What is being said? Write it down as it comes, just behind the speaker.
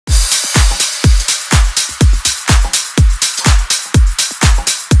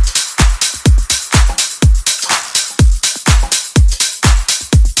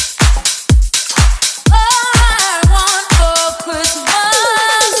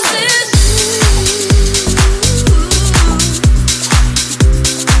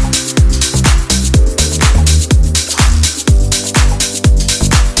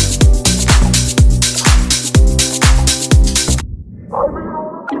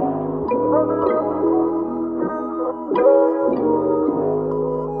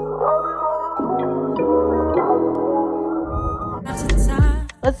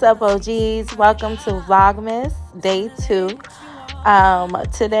What's up, OGs? Welcome to Vlogmas Day 2.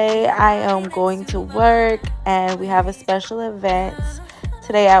 Today I am going to work and we have a special event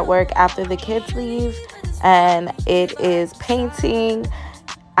today at work after the kids leave, and it is painting.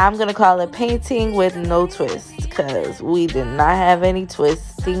 I'm going to call it painting with no twist because we did not have any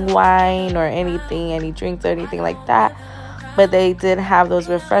twisting wine or anything, any drinks or anything like that. But they did have those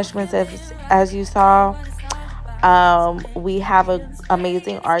refreshments as you saw. We have an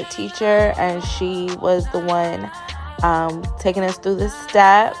amazing art teacher, and she was the one taking us through the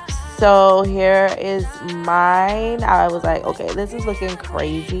steps. So here is mine. I was like, okay, this is looking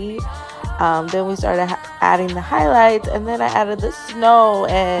crazy. Then we started adding the highlights, and then I added the snow,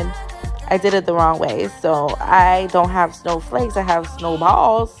 and I did it the wrong way. So I don't have snowflakes, I have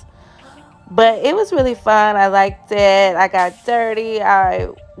snowballs. But it was really fun. I liked it. I got dirty.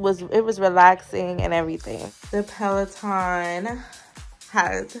 It was relaxing and everything. The Peloton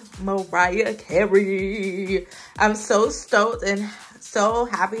has Mariah Carey. I'm so stoked and so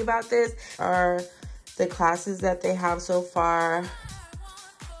happy about this. Are the classes that they have so far.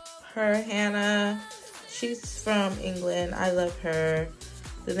 Hannah, she's from England. I love her.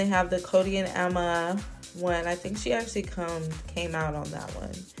 Then they have the Cody and Emma one. I think she actually came out on that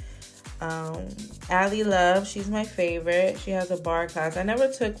one. Allie Love, she's my favorite. She has a bar class. I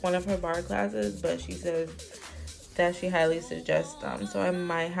never took one of her bar classes, but she says that she highly suggests them, so I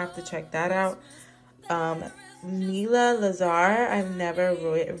might have to check that out. Mila Lazar, I've never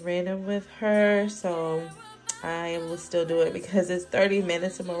ridden with her, so I will still do it because it's 30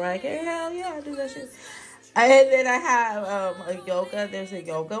 minutes of Mariah Carey. Hell yeah, I do that shit. And then I have a yoga. There's a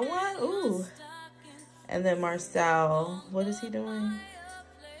yoga one. Ooh. And then Marcel, what is he doing?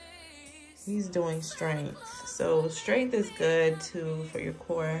 He's doing strength. So strength is good too for your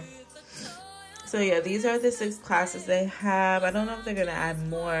core. So yeah, these are the 6 classes they have. I don't know if they're gonna add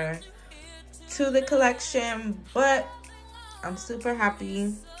more to the collection, but I'm super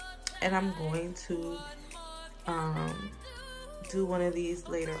happy, and I'm going to do one of these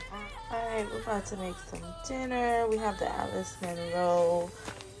later on. Alright, we're about to make some dinner. We have the Alice Monroe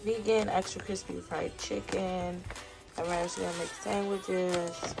vegan extra crispy fried chicken. I'm actually gonna make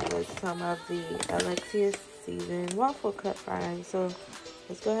sandwiches with some of the Alexia's seasoned waffle cut fries. So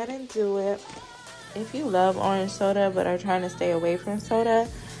let's go ahead and do it. If you love orange soda but are trying to stay away from soda,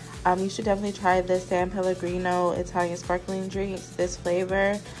 you should definitely try the San Pellegrino Italian sparkling drinks. This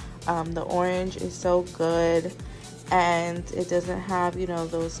flavor, the orange is so good, and it doesn't have, you know,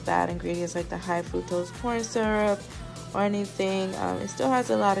 those bad ingredients like the high fructose corn syrup or anything. It still has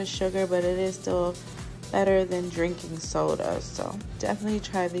a lot of sugar, but it is still better than drinking soda. So definitely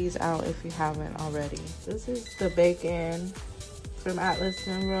try these out if you haven't already. This is the bacon from Atlas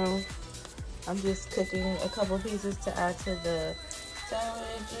Monroe. I'm just cooking a couple pieces to add to the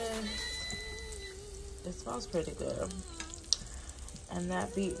sandwiches. It smells pretty good, and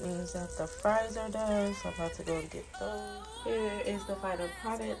that beat means that the fries are done, so I'm about to go and get those. Here is the final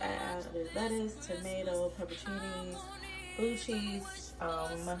product. I added lettuce, tomato, pepperoncinis, blue cheese,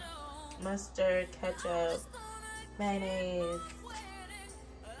 mustard, ketchup, mayonnaise.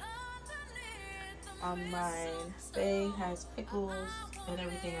 On mine, Faye has pickles and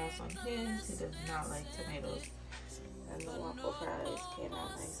everything else on his. He does not like tomatoes. And the waffle fries came out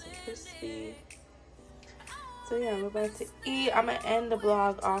nice and crispy. So yeah, we're about to eat. I'm gonna end the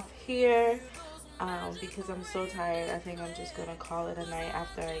vlog off here because I'm so tired. I think I'm just gonna call it a night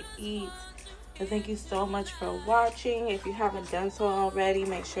after I eat. So thank you so much for watching. If you haven't done so already,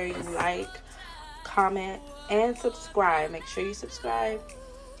 make sure you like, comment, and subscribe. Make sure you subscribe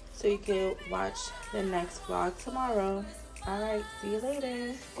so you can watch the next vlog tomorrow. Alright, see you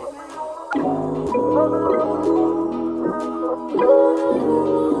later. Good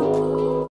night.